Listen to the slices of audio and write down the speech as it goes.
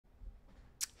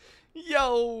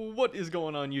Yo, what is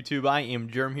going on YouTube? I am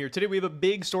Germ here. Today we have a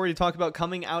big story to talk about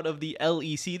coming out of the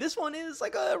LEC. This one is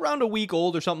like around a week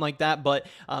old or something like that, but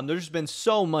there's just been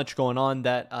so much going on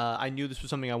that I knew this was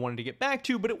something I wanted to get back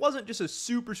to, but it wasn't just a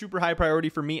super high priority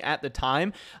for me at the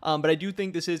time. But I do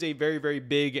think this is a very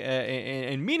big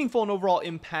and meaningful and overall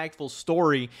impactful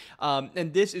story.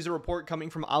 And this is a report coming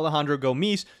from Alejandro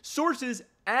Gomis. Sources: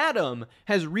 Adam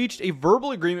has reached a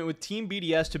verbal agreement with Team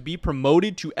BDS to be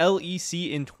promoted to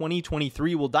LEC in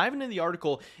 2023. We'll dive into the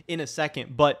article in a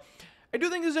second, but I do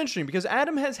think this is interesting because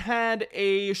Adam has had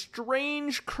a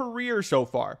strange career so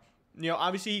far. You know,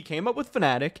 obviously he came up with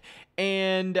Fnatic,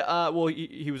 and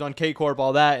he was on K-Corp,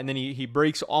 all that, and then he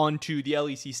breaks onto the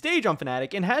LEC stage on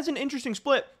Fnatic and has an interesting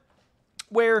split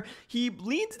where he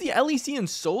leads the LEC in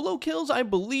solo kills, I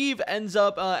believe, ends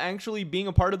up actually being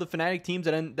a part of the Fnatic teams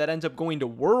that ends up going to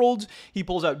Worlds. He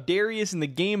pulls out Darius in the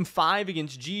game 5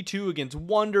 against G2 against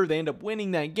Wunder. They end up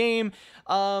winning that game.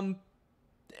 And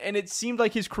it seemed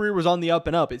like his career was on the up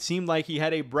and up. It seemed like he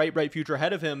had a bright future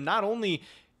ahead of him, not only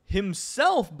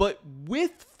himself, but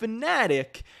with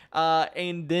Fnatic.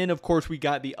 And then, of course, we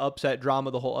got the upset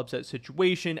drama, the whole upset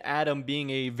situation, Adam being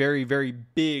a very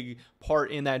big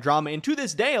part in that drama. And to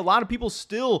this day, a lot of people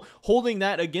still holding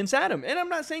that against Adam. And I'm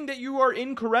not saying that you are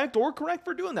incorrect or correct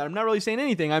for doing that. I'm not really saying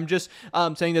anything. I'm just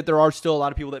saying that there are still a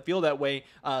lot of people that feel that way.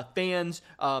 Fans,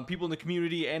 people in the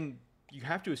community, and you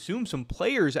have to assume some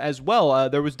players as well.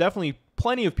 There was definitely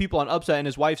plenty of people on Upset and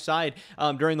his wife's side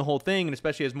during the whole thing, and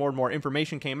especially as more and more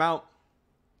information came out,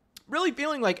 really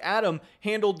feeling like Adam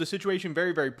handled the situation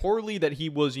very poorly, that he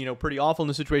was, pretty awful in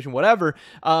the situation, whatever.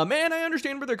 And I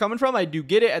understand where they're coming from. I do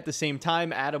get it. At the same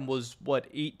time, Adam was,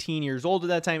 18 years old at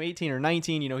that time, 18 or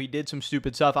 19. He did some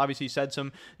stupid stuff. Obviously said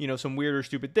some, some weird or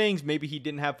stupid things. Maybe he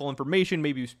didn't have full information.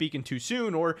 Maybe he was speaking too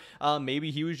soon, or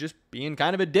maybe he was just being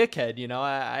kind of a dickhead.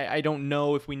 I don't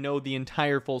know if we know the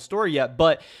entire full story yet,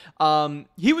 but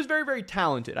he was very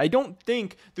talented. I don't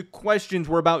think the questions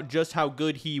were about just how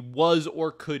good he was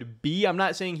or could be. I'm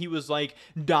not saying he was like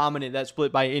dominant that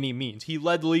split by any means. He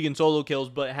led the league in solo kills,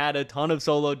 but had a ton of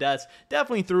solo deaths.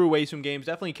 Definitely threw away some games,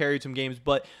 definitely carried some games,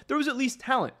 but there was at least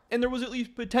talent and there was at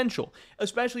least potential,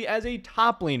 especially as a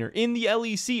top laner in the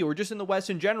LEC or just in the West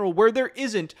in general, where there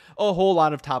isn't a whole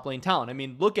lot of top lane talent. I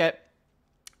mean, look at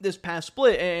this past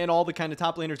split and all the kind of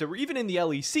top laners that were even in the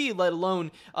LEC, let alone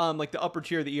like the upper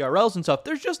tier, the ERLs and stuff.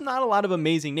 There's just not a lot of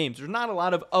amazing names. There's not a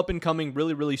lot of up and coming,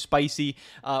 really spicy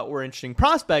or interesting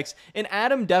prospects. And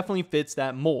Adam definitely fits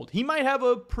that mold. He might have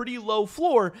a pretty low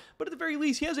floor, but at the very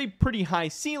least, he has a pretty high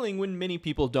ceiling when many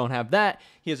people don't have that.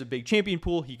 He has a big champion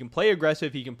pool. He can play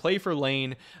aggressive. He can play for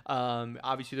lane.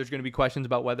 Obviously, there's going to be questions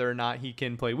about whether or not he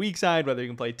can play weak side, whether he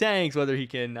can play tanks, whether he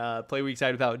can play weak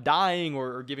side without dying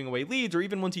or giving away leads, or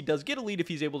even once he does get a lead, if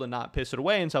he's able to not piss it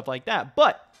away and stuff like that.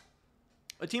 But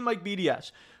a team like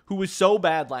BDS, who was so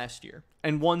bad last year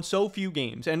and won so few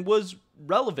games and was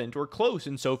relevant or close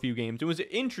in so few games, it was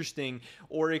interesting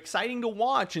or exciting to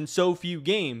watch in so few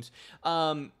games,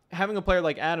 having a player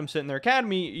like Adam sit in their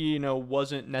academy,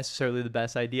 wasn't necessarily the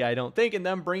best idea, I don't think. And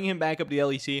then bringing him back up to the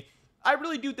LEC, I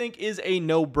really do think is a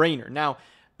no-brainer. Now,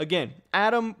 again,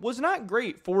 Adam was not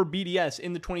great for BDS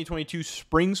in the 2022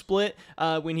 spring split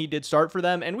when he did start for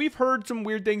them, and we've heard some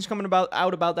weird things coming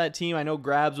out about that team. I know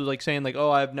Grabs was like saying like,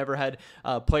 oh, I've never had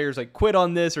players like quit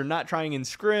on this or not trying in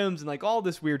scrims and like all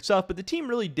this weird stuff, but the team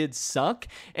really did suck,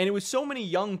 and it was so many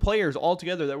young players all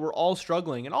together that were all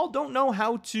struggling and all don't know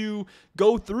how to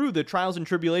go through the trials and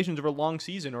tribulations of a long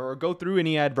season or go through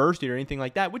any adversity or anything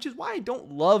like that, which is why I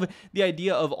don't love the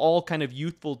idea of all kind of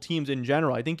youthful teams in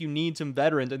general. I think you need some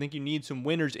veterans. I think you need some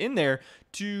winners in there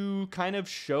to kind of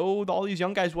show all these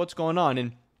young guys what's going on.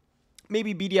 And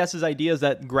maybe BDS's idea is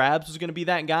that Grabs was going to be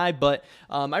that guy, but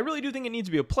I really do think it needs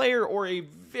to be a player or a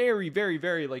very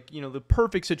like, the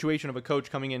perfect situation of a coach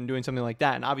coming in and doing something like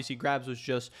that. And obviously Grabs was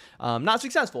just not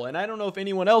successful. And I don't know if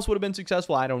anyone else would have been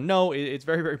successful. I don't know. It's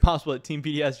very possible that Team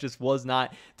BDS just was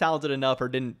not talented enough or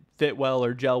didn't fit well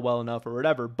or gel well enough or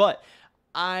whatever. But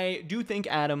I do think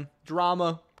Adam,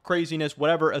 drama, craziness,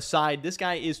 whatever aside, this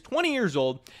guy is 20 years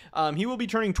old. He will be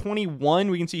turning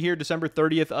 21. We can see here December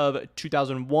 30th of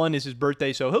 2001 is his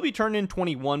birthday, so he'll be turning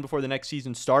 21 before the next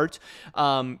season starts.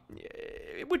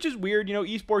 Which is weird.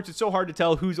 Esports, it's so hard to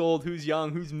tell who's old, who's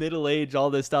young, who's middle-aged,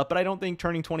 all this stuff. But I don't think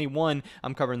turning 21,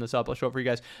 I'm covering this up, I'll show it for you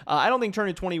guys. I don't think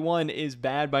turning 21 is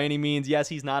bad by any means. Yes,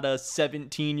 he's not a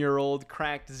 17-year-old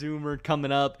cracked Zoomer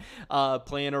coming up,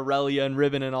 playing Aurelia and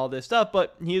Riven and all this stuff.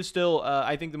 But he is still,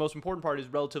 I think the most important part is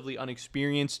relatively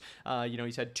unexperienced.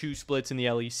 He's had 2 splits in the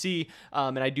LEC.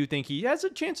 And I do think he has a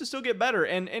chance to still get better.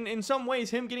 And in some ways,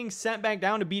 him getting sent back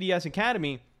down to BDS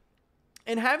Academy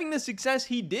and having the success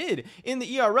he did in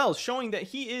the ERLs, showing that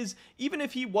he is, even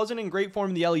if he wasn't in great form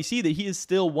in the LEC, that he is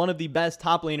still one of the best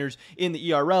top laners in the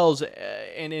ERLs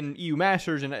and in EU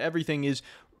Masters, and everything is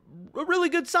a really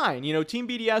good sign. You know, Team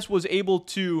BDS was able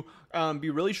to be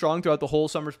really strong throughout the whole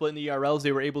summer split in the ERLs.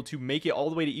 They were able to make it all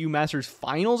the way to EU Masters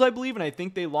finals, I believe, and I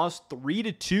think they lost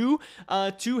 3-2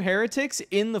 to Heretics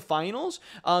in the finals.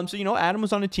 So, you know, Adam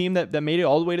was on a team that made it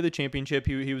all the way to the championship.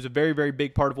 He was a very, very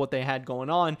big part of what they had going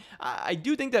on. I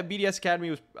do think that BDS Academy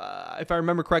was, if I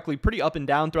remember correctly, pretty up and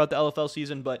down throughout the LFL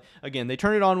season, but again, they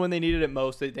turned it on when they needed it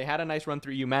most. They had a nice run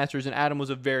through EU Masters, and Adam was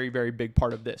a very, very big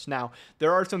part of this. Now,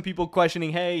 there are some people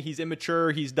questioning, hey, he's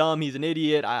immature, he's dumb, he's an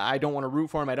idiot, I don't want to root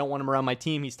for him, I don't want him around my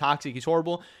team, he's toxic, he's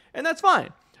horrible, and that's fine.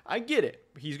 I get it.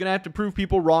 He's going to have to prove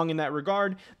people wrong in that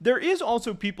regard. There is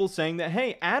also people saying that,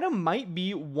 hey, Adam might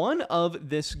be one of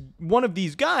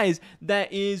these guys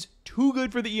that is too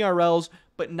good for the ERLs,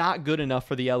 but not good enough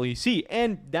for the LEC.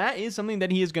 And that is something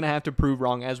that he is going to have to prove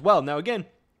wrong as well. Now, again,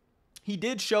 he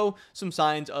did show some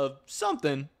signs of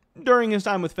something during his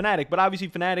time with Fnatic, but obviously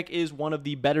Fnatic is one of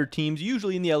the better teams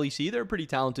usually in the LEC. They're a pretty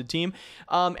talented team,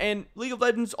 and League of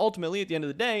Legends ultimately at the end of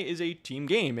the day is a team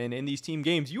game, and in these team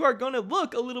games you are going to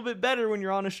look a little bit better when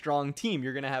you're on a strong team.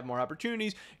 You're going to have more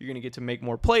opportunities, you're going to get to make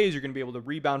more plays, you're going to be able to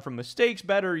rebound from mistakes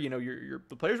better. You know,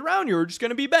 the players around you are just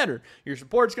going to be better. Your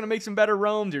support's going to make some better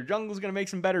roams, your jungle's going to make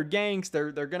some better ganks,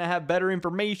 they're going to have better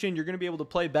information, you're going to be able to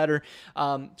play better.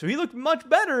 So he looked much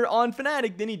better on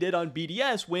Fnatic than he did on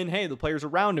BDS when, hey, the players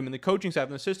around him and the coaching staff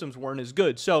and the systems weren't as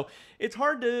good. So it's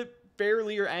hard to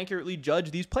fairly or accurately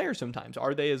judge these players sometimes.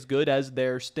 Are they as good as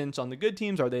their stints on the good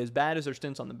teams? Are they as bad as their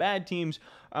stints on the bad teams?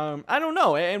 I don't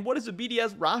know. And what is the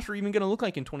BDS roster even going to look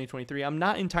like in 2023? I'm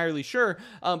not entirely sure,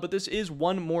 but this is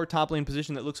one more top lane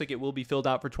position that looks like it will be filled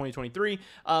out for 2023.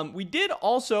 We did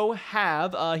also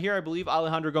have, here I believe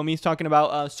Alejandro Gomes talking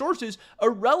about sources,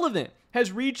 Irrelevant has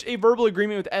reached a verbal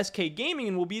agreement with SK Gaming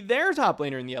and will be their top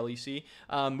laner in the LEC.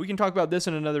 We can talk about this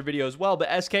in another video as well,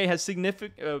 but SK has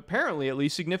apparently at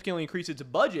least significantly increased its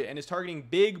budget and is targeting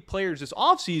big players this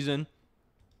offseason.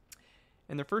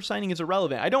 And their first signing is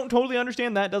Irrelevant. I don't totally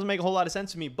understand that. It doesn't make a whole lot of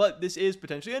sense to me, but this is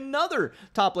potentially another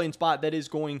top lane spot that is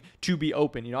going to be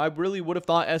open. You know, I really would have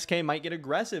thought SK might get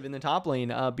aggressive in the top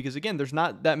lane because, again, there's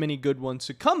not that many good ones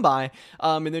to come by.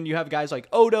 And then you have guys like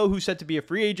Odo, who's set to be a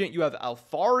free agent. You have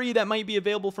Alfari that might be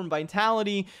available from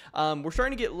Vitality. We're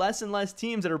starting to get less and less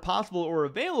teams that are possible or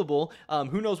available.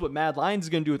 Who knows what Mad Lions is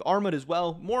going to do with Armut as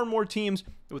well. More and more teams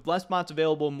with less spots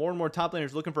available, more and more top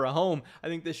laners looking for a home. I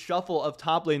think this shuffle of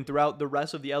top lane throughout the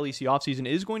rest of the LEC offseason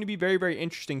is going to be very, very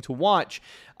interesting to watch.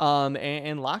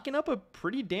 And locking up a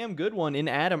pretty damn good one in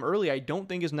Adam early, I don't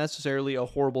think is necessarily a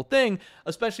horrible thing,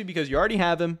 especially because you already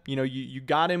have him. You know, you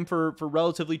got him for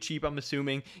relatively cheap, I'm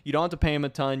assuming. You don't have to pay him a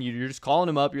ton. You're just calling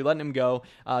him up. You're letting him go.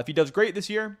 If he does great this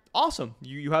year, awesome.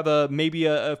 You have maybe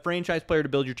a franchise player to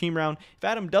build your team around. If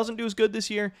Adam doesn't do as good this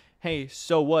year, hey,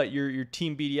 so what? Your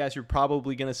team BDS, you're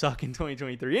probably going to suck in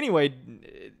 2023 anyway,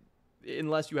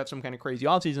 unless you have some kind of crazy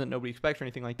offseason that nobody expects or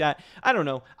anything like that. I don't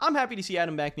know. I'm happy to see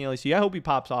Adam back in the LEC. I hope he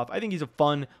pops off. I think he's a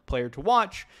fun player to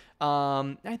watch.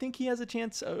 I think he has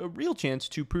a real chance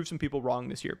to prove some people wrong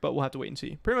this year, but we'll have to wait and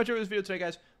see. Pretty much it for this video today,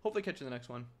 guys. Hopefully catch you in the next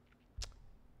one.